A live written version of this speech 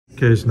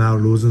Okay, so now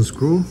loosen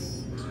screw.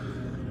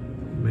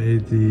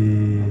 Made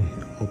the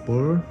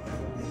upper.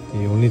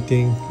 The only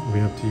thing we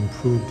have to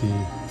improve the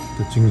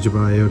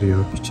gingiva area,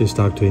 which is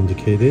doctor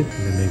indicated,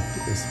 and then make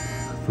it as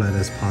flat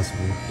as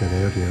possible, that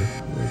area.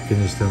 We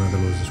finish the another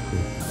loosen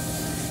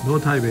screw. No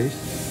tie base.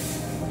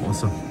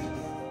 Awesome.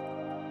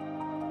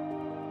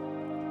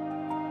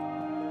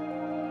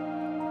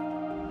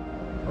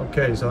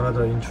 Okay, so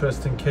another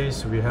interesting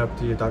case, we have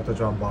the Dr.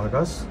 John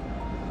Vargas,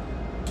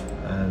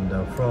 and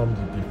from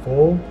the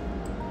before,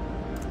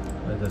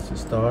 let us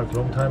start.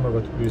 Long time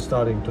ago, we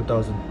started in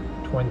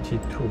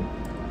 2022,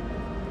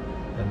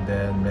 and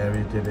then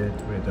Mary did it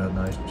with a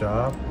nice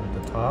job with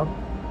the top,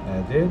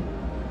 added,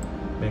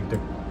 make the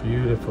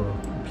beautiful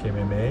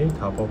PMMA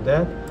top of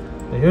that.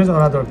 And here's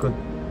another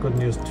good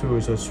news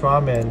too. So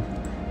Straman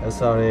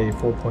SRA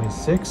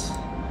 4.6,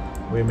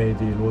 we made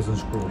the loosen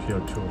screw here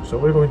too. So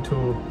we're going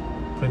to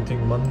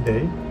printing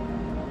Monday,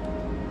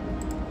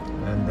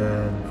 and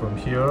then from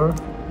here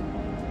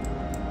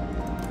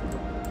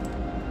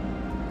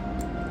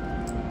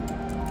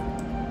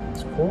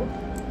it's cool.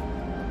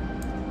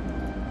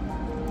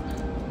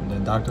 And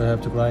then doctor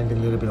have to grind a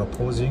little bit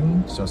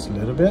opposing, just a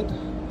little bit,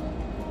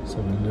 so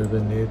we a little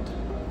bit need.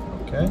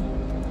 Okay,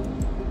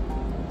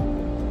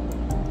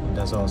 and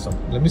that's awesome.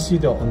 Let me see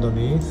the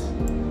underneath.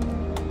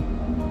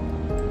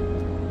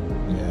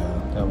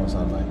 Yeah, that was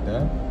not like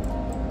that.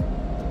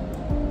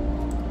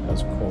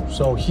 That's cool.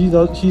 So he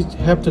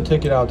have to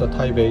take it out the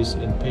tie base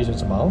in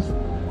patient's mouth.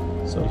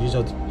 So he's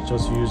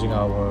just using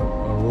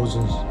our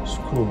loosen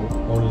screw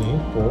only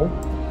for.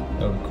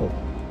 Very cool.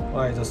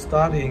 Alright, so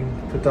starting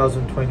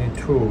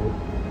 2022,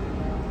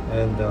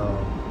 and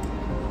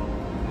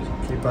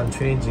keep on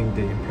changing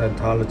the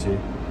implantology.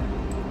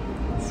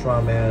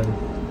 Straman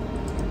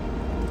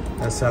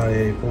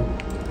SRA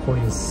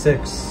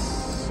 4.6.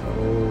 So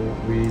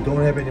we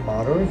don't have any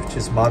model, which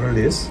is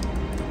modelless.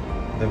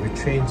 Then we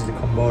changed the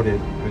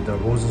converted with the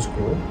loosen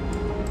screw.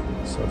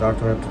 So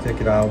doctor have to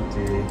take it out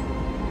the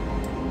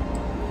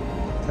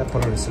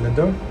temporary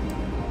cylinder,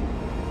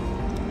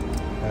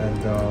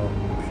 and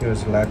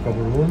here's lack of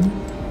room,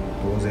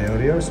 those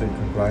areas, so you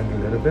can grind a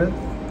little bit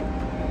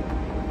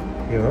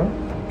here.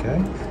 Okay,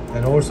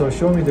 and also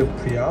show me the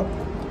pre-op.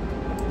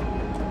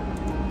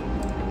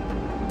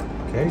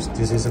 Okay, so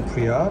this is a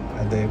pre-op,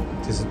 and then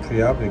this is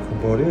pre-op. The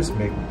converters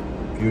make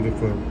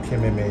beautiful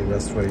PMMA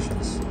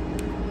restorations.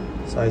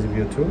 Size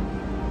view too.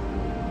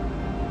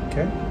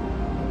 Okay,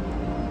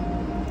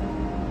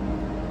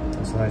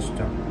 that's a nice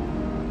job.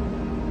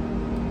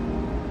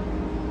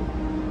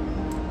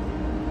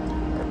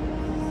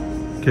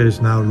 Okay,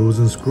 so now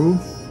loosen screw.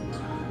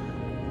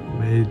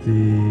 Made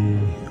the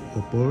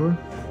upper.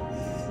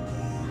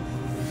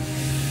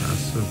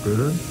 That's so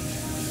good.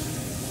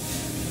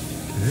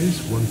 Okay,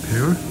 it's one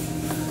pair.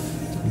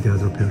 And the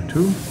other pair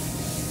too.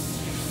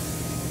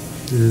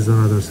 This is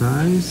another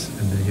size,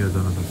 and then here's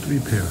another 3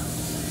 pair.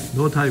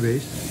 No tie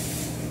base.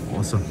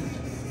 Awesome.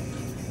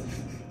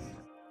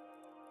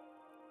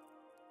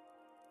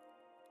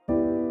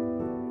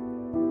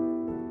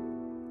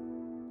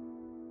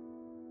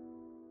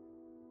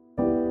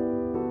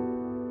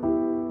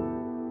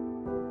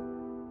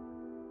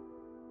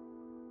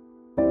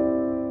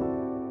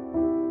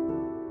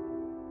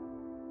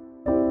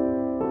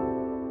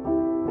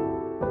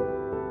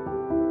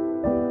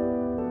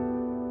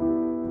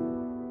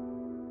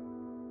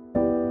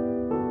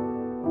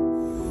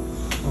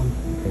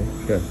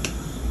 Good.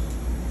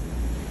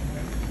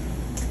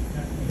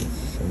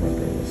 Some of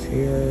things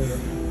here.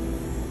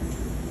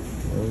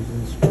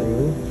 Loosen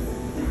screw.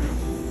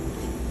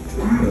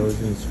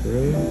 Loosen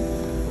screw.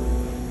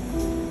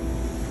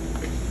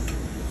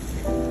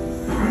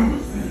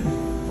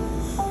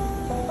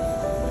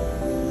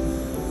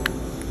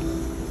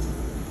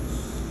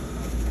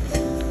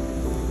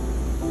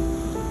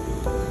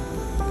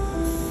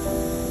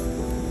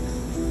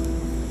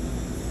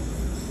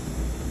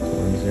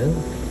 One's in.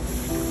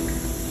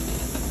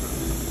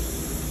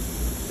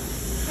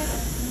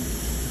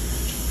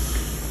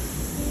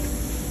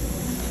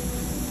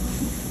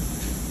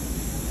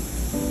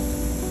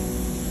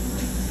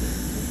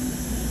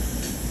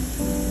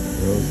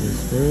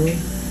 Screw.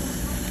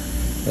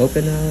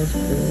 Open now,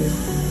 screw.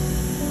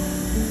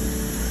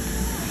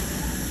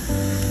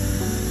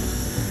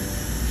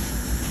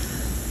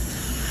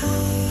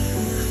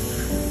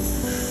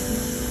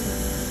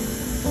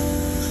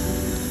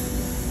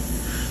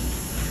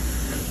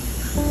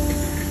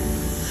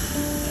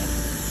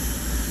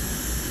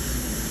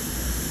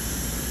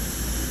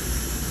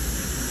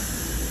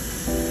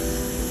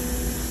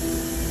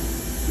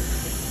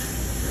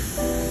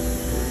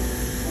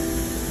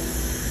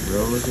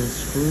 Rose and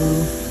screw.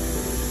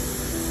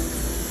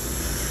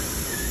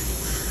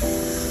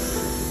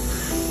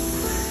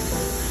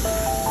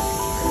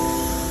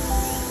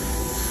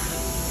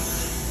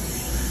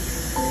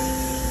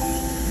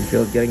 You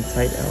feel it getting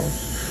tight, Alice?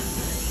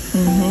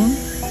 Mm-hmm.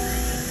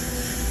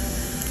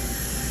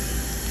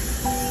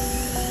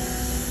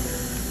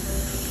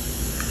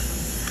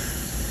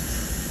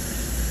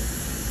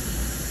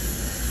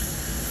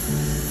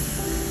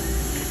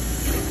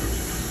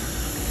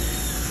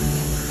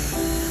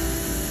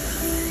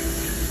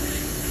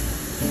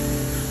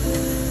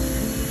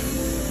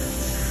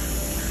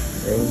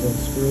 rosen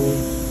screw.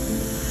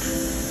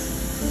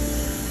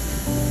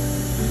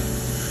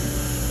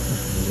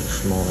 Make it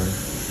smaller.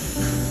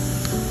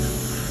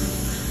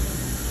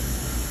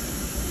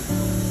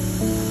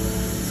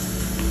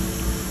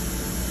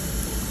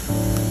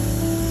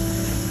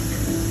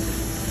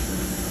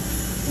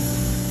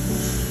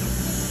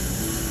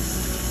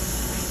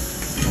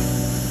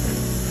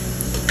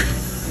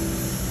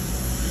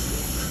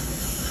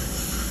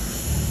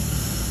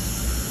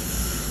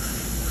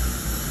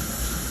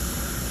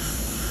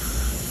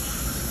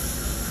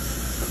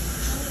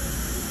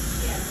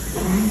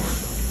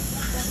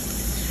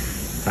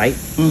 Tight?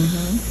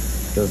 Mm-hmm.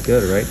 Feels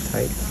good, right?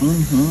 Tight?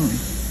 Mm-hmm.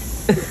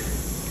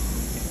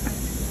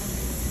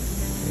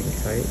 Maybe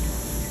tight.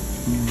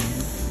 Mm-hmm.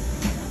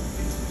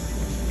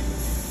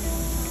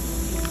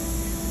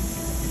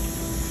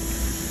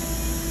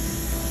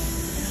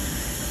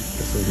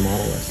 This is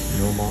modelless.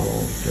 No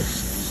model, just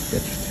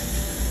stitched.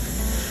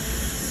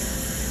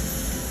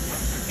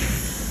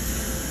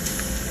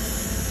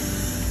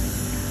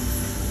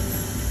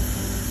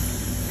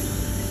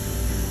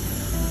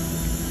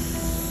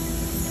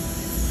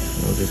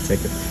 I'll just take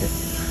a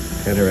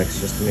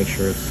Panarex just to make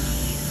sure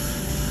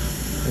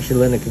it's... Actually,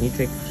 Linda, can you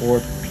take 4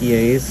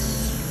 PAs?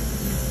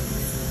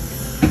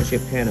 Actually, a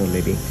pano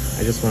maybe.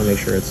 I just want to make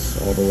sure it's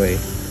all the way.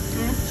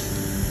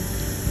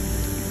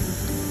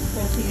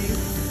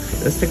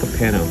 Let's take a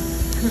pano.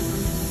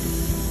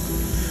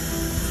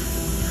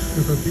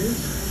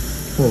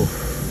 Oh.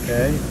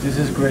 Okay, this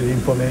is great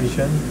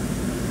information.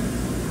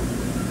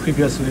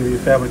 Previously we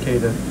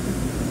fabricated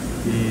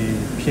the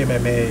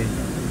PMMA,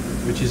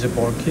 which is a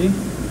bulky,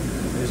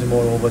 is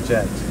more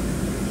overjet.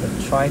 But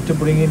trying to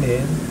bring it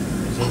in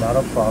is not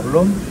a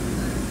problem.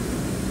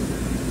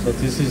 So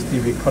this is the,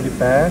 we cut it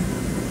back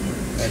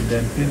and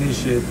then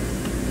finish it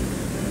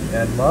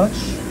that much.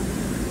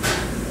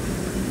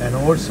 And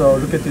also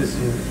look at this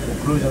in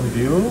occlusion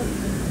view.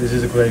 This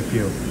is a great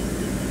view.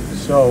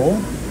 So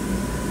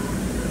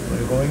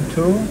we're going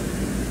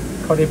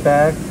to cut it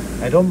back.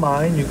 I don't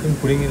mind, you can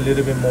bring it a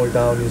little bit more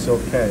down, it's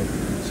okay.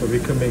 So we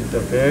can make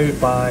the very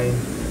fine,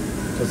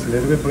 just a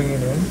little bit bring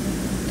it in,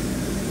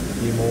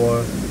 be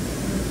more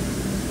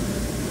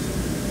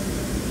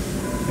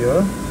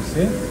here, you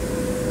see?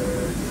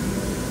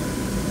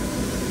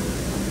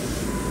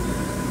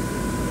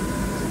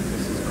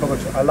 This is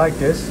covered, I like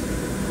this.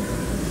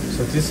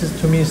 So this is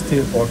to me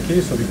still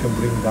bulky, so we can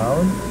bring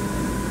down.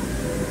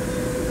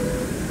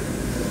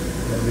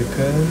 And we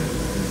can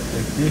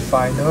make the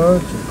finer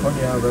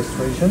zirconia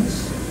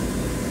restorations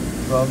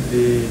from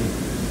the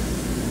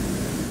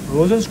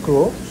rosen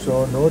screw,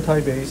 so no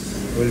tie base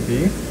will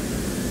be.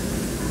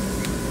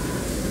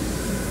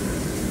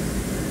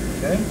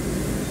 Okay,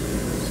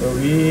 so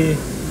we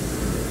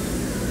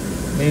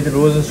made the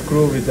rosen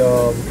screw with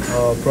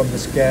from the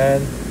scan.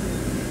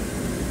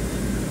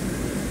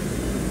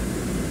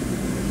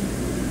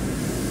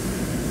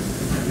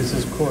 This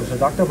is cool. So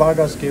Dr.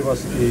 Vargas gave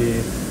us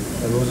the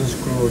rosen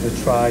screw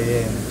to try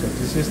in. So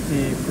this is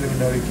the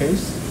preliminary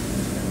case.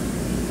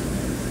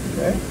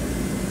 Okay,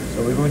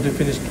 so we're going to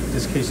finish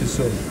this case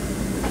soon.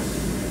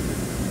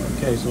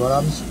 Okay, so what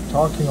I'm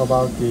talking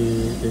about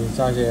the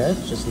inside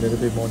edge, just a little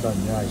bit more done.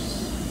 Nice.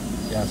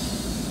 Yes,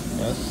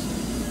 yes.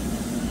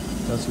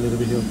 Just a little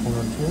bit here,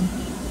 corner too.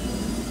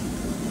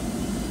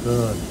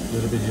 Good. A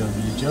little bit here,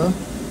 major.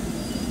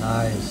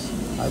 Nice.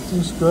 I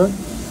think it's good.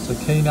 So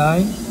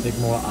K9, take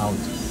more out.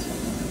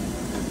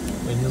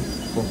 When you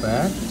go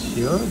back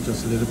here,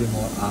 just a little bit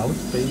more out.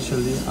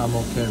 Facially, I'm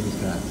okay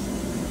with that.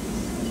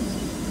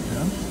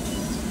 Yeah.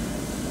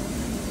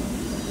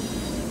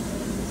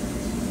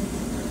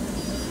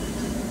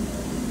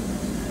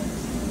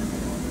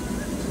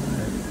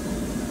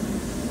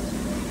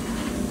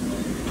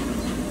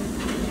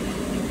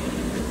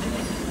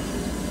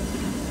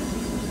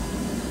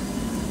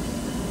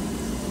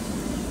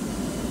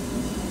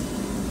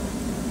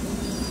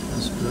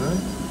 That's good.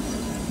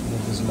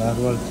 Move this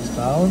lateral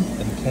down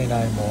and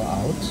K9 more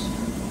out.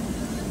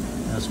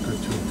 That's good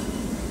too.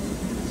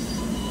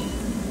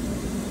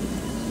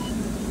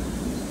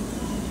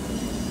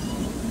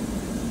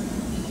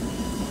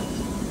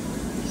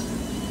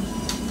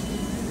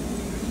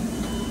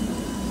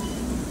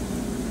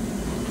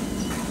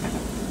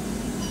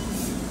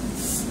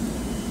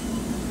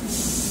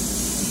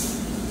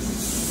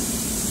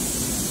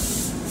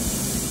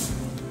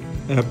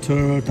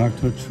 After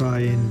Dr.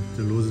 trying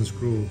the rosen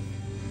screw,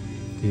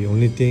 the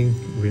only thing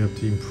we have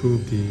to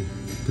improve the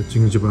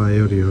gingiva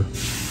area.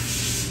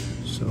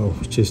 So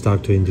which is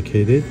Dr.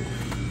 indicated.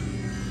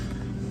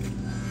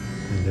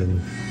 And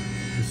then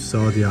we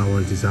saw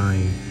our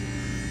design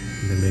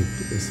and then make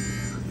it as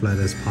flat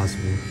as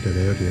possible, that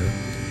area.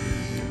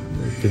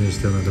 We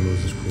finished another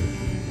rosen screw.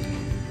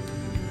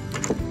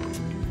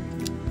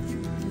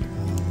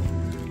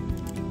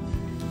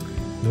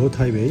 No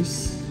tie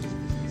base.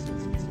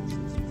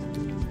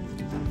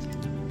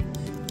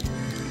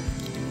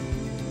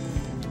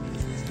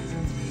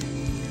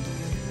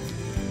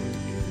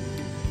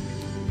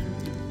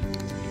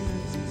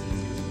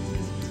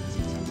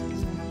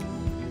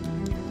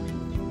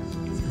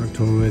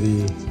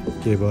 already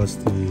gave us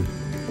the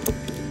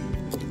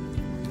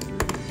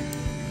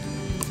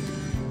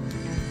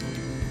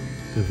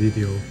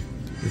video,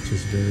 which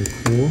is very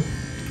cool.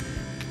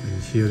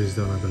 And here is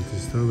another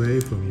digital array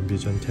from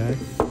Invision Tech.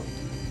 So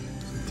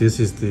this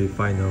is the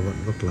final what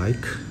look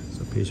like.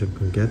 So patient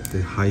can get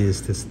the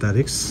highest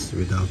aesthetics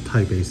without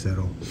tie base at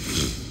all.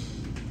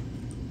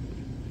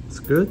 It's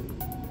good.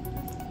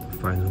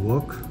 Final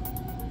work.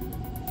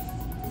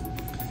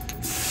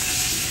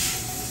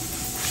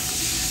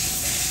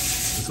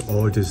 It's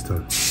all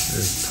digital.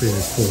 It's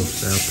pretty cool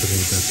after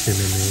the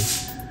TMMA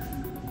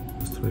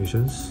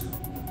illustrations.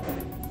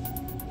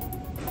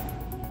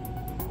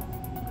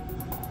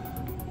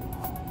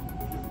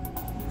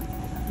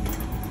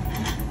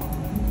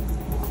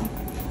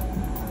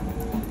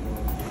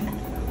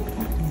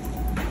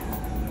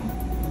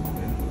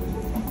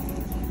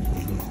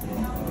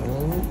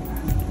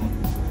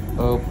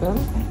 Open.